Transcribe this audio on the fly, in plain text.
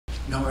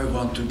Now I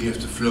want to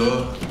give the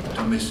floor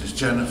to Mrs.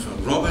 Jennifer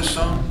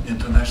Robinson,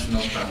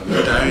 international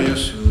parliamentarian,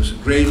 who is a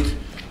great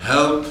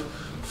help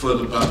for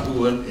the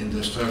Papuan in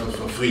the struggle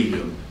for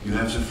freedom. You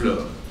have the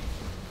floor.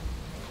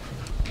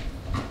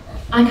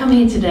 I come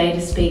here today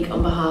to speak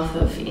on behalf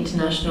of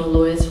International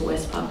Lawyers for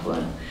West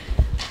Papua.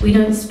 We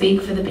don't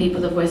speak for the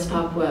people of West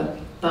Papua,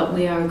 but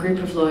we are a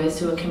group of lawyers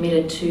who are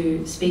committed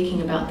to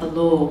speaking about the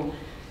law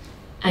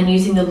and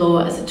using the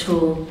law as a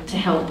tool to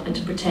help and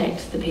to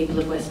protect the people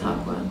of West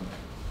Papua.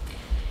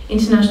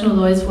 International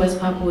Lawyers for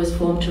West Papua was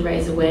formed to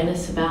raise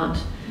awareness about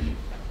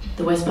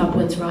the West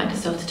Papuans' right to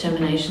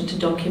self-determination, to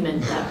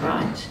document that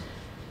right,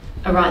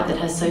 a right that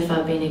has so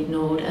far been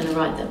ignored and a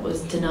right that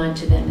was denied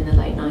to them in the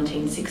late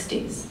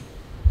 1960s.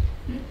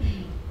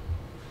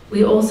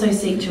 We also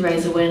seek to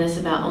raise awareness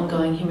about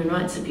ongoing human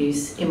rights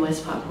abuse in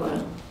West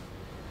Papua,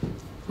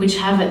 which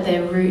have at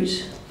their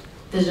root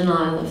the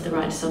denial of the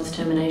right to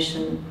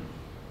self-determination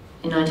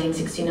in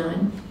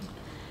 1969.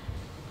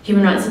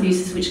 Human rights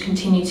abuses which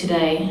continue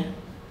today,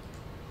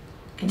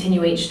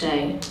 continue each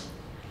day,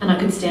 and I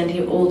could stand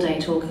here all day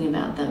talking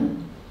about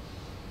them.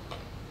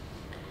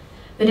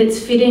 But it's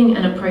fitting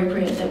and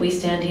appropriate that we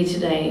stand here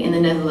today in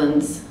the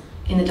Netherlands,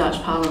 in the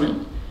Dutch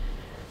Parliament,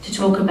 to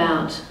talk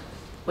about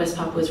West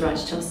Papua's right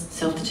to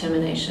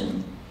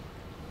self-determination.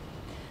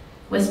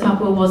 West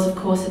Papua was, of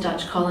course, a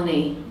Dutch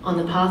colony on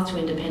the path to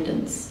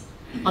independence,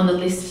 on the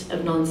list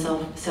of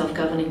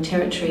non-self-governing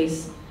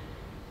territories.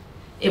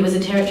 It was a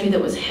territory that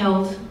was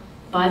held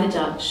by the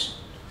Dutch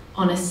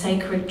on a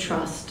sacred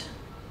trust.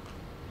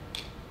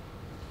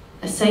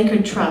 A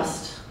sacred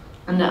trust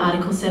under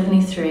Article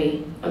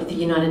 73 of the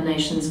United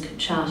Nations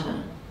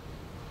Charter.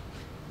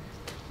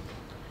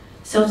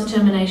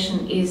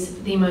 Self-determination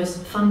is the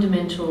most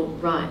fundamental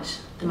right,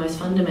 the most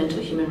fundamental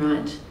human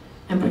right,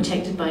 and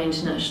protected by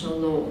international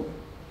law.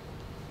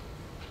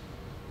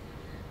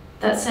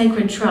 That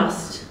sacred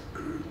trust,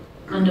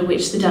 under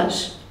which the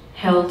Dutch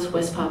held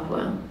West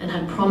Papua and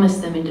had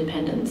promised them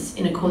independence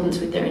in accordance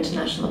with their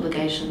international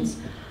obligations,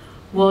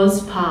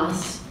 was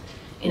passed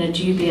in a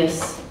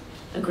dubious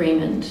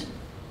agreement,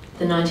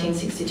 the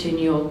 1962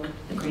 New York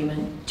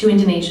Agreement, to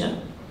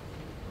Indonesia.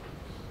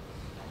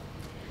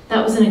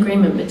 That was an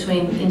agreement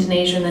between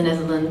Indonesia and the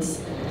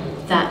Netherlands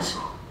that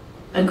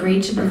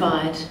agreed to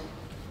provide,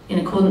 in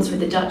accordance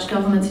with the Dutch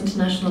government's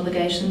international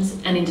obligations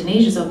and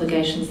Indonesia's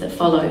obligations that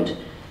followed,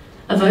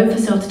 a vote for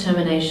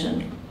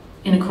self-determination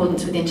in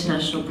accordance with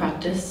international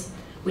practice,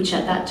 which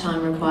at that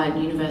time required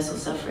universal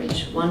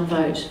suffrage, one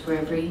vote for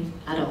every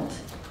adult.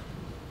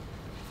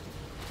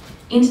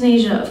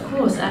 Indonesia, of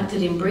course,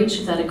 acted in breach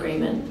of that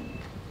agreement.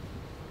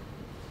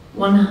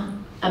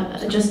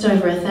 Just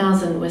over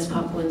 1,000 West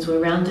Papuans were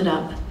rounded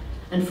up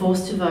and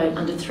forced to vote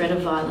under threat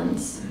of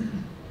violence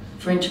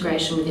for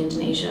integration with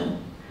Indonesia,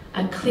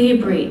 a clear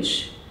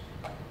breach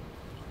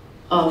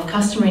of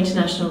customary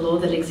international law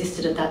that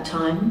existed at that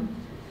time,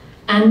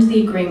 and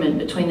the agreement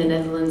between the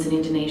Netherlands and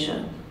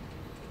Indonesia.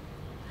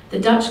 The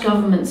Dutch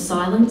government's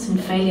silence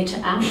and failure to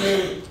act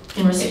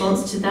in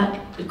response to that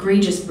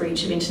egregious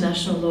breach of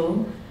international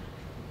law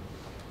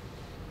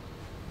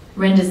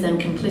renders them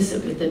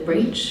complicit with the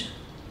breach,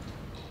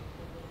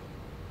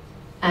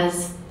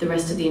 as the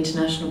rest of the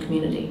international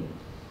community.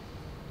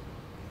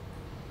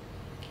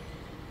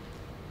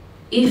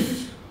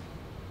 If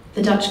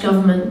the Dutch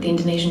government, the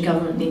Indonesian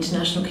government, the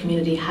international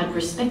community had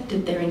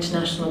respected their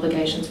international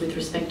obligations with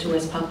respect to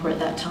West Papua at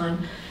that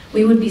time,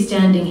 we would be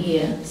standing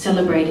here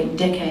celebrating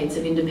decades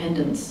of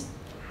independence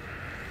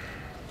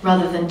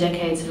rather than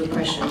decades of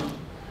oppression.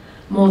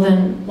 More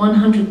than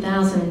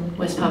 100,000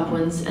 West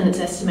Papuans, and it's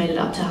estimated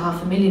up to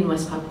 500,000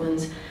 West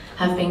Papuans,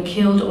 have been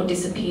killed or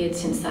disappeared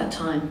since that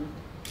time.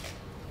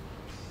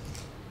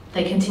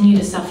 They continue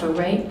to suffer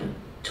rape,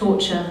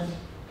 torture,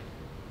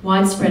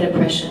 widespread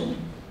oppression.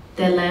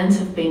 Their lands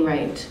have been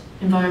raped,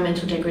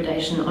 environmental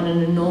degradation on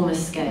an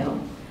enormous scale,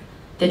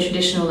 their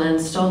traditional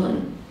lands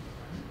stolen.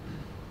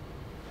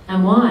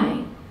 And why?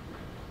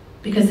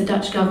 Because the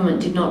Dutch government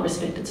did not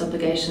respect its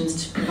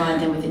obligations to provide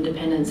them with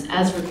independence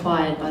as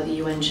required by the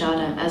UN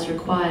Charter, as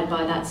required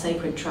by that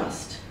sacred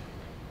trust.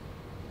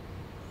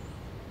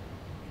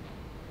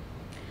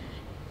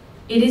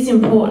 It is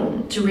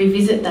important to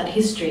revisit that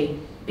history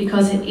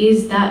because it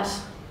is that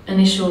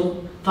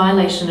initial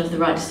violation of the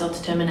right to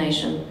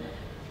self-determination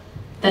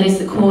that is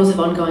the cause of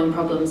ongoing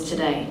problems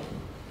today.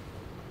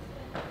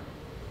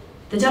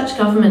 The Dutch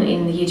government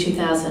in the year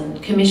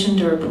 2000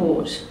 commissioned a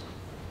report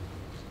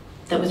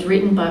that was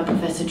written by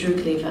Professor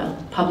Druclever,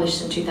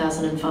 published in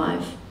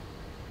 2005.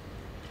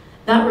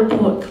 That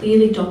report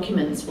clearly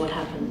documents what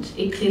happened.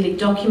 It clearly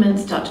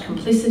documents Dutch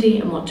complicity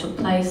and what took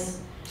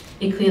place.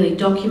 It clearly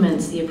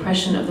documents the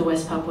oppression of the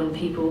West Papuan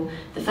people,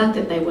 the fact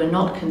that they were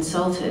not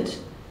consulted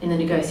in the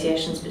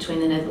negotiations between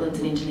the Netherlands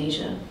and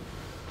Indonesia.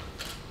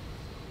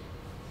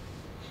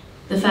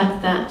 The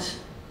fact that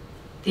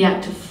the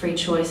Act of Free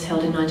Choice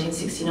held in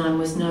 1969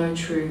 was no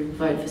true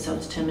vote for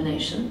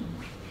self-determination.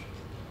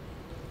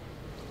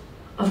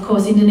 Of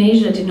course,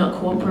 Indonesia did not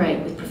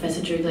cooperate with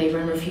Professor Drew Lever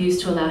and refused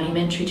to allow him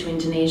entry to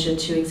Indonesia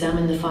to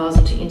examine the files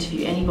or to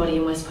interview anybody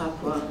in West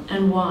Papua.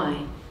 And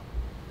why?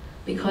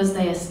 Because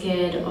they are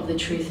scared of the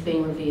truth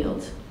being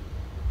revealed.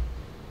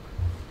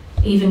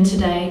 Even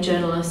today,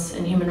 journalists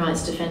and human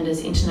rights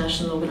defenders,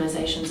 international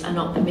organisations are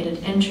not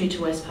permitted entry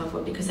to West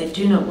Papua because they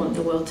do not want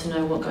the world to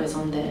know what goes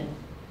on there.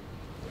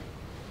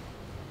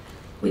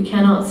 We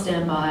cannot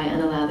stand by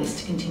and allow this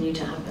to continue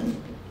to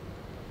happen.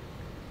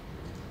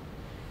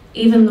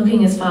 Even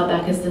looking as far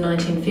back as the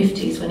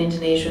 1950s, when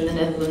Indonesia and the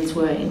Netherlands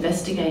were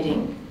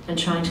investigating and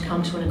trying to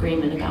come to an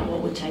agreement about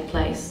what would take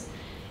place,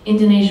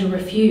 Indonesia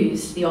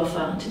refused the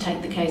offer to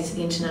take the case to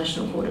the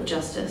International Court of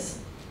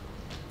Justice.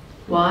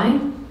 Why?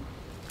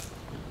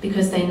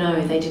 Because they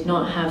know they did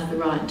not have the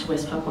right to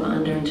West Papua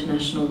under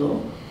international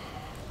law.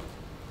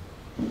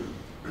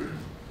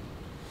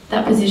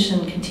 That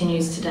position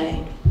continues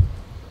today.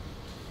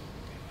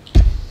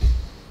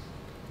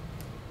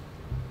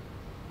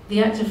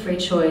 The Act of Free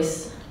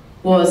Choice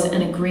was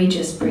an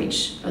egregious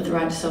breach of the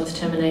right to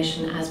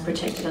self-determination as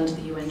protected under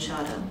the UN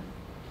Charter.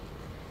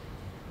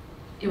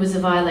 It was a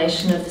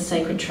violation of the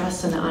Sacred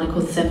Trust under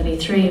Article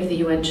 73 of the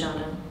UN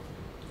Charter.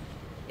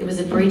 It was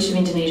a breach of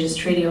Indonesia's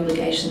treaty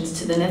obligations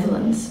to the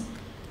Netherlands.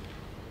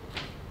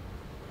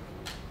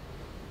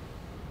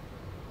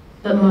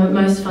 But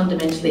most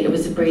fundamentally, it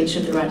was a breach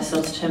of the right to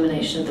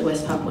self-determination of the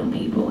West Papuan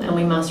people, and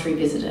we must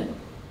revisit it.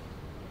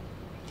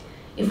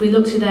 If we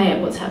look today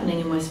at what's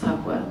happening in West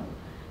Papua,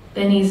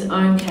 Benny's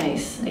own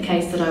case, a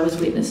case that I was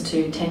witness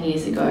to 10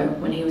 years ago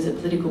when he was a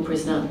political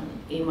prisoner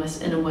in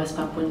a West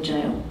Papuan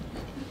jail,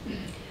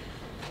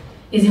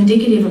 is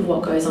indicative of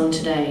what goes on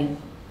today.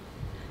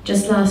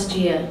 Just last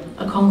year,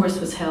 a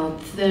Congress was held,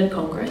 the third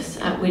Congress,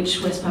 at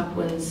which West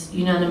Papuans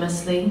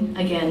unanimously,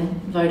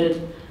 again,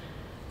 voted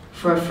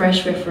for a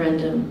fresh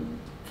referendum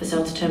for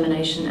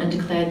self-determination and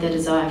declared their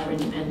desire for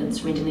independence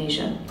from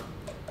Indonesia.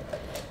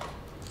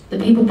 The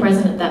people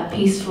present at that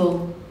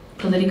peaceful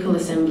political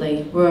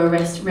assembly were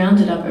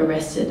rounded up,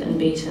 arrested and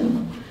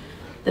beaten.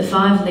 The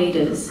 5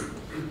 leaders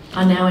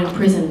are now in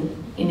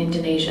prison in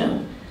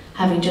Indonesia,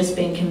 having just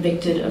been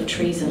convicted of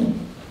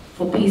treason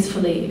for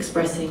peacefully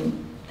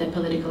expressing their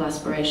political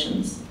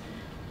aspirations.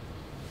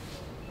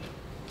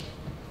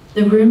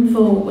 The room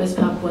for West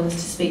Papuans to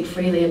speak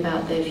freely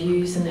about their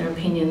views and their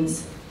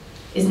opinions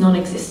is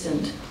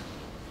non-existent.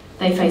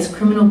 They face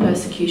criminal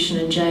persecution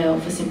and jail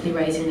for simply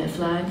raising their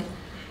flag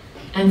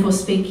and for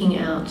speaking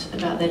out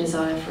about their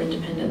desire for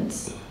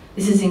independence.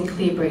 This is in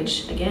clear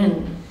breach,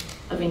 again,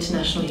 of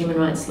international human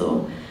rights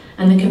law,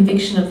 and the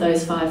conviction of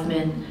those 5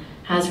 men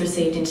has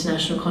received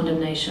international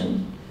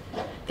condemnation.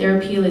 Their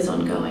appeal is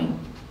ongoing.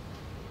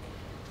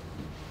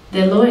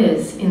 Their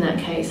lawyers in that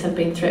case have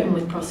been threatened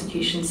with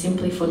prosecution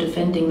simply for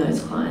defending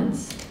those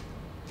clients.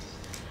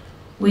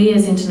 We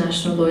as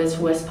international lawyers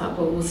for West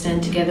Papua will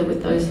stand together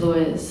with those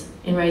lawyers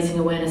in raising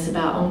awareness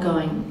about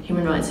ongoing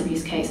human rights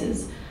abuse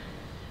cases.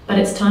 But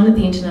it's time that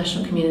the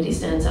international community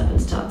stands up and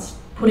starts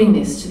putting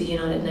this to the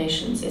United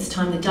Nations. It's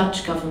time the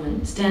Dutch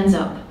government stands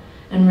up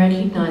and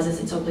recognises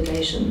its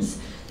obligations,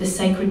 the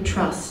sacred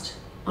trust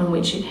on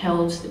which it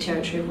held the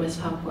territory of West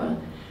Papua,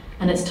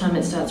 and it's time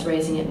it starts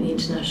raising it in the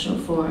international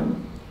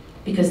forum,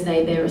 because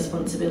they bear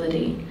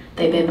responsibility.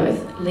 They bear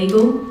both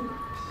legal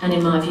and,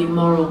 in my view,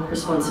 moral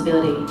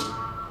responsibility.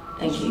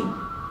 Thank you.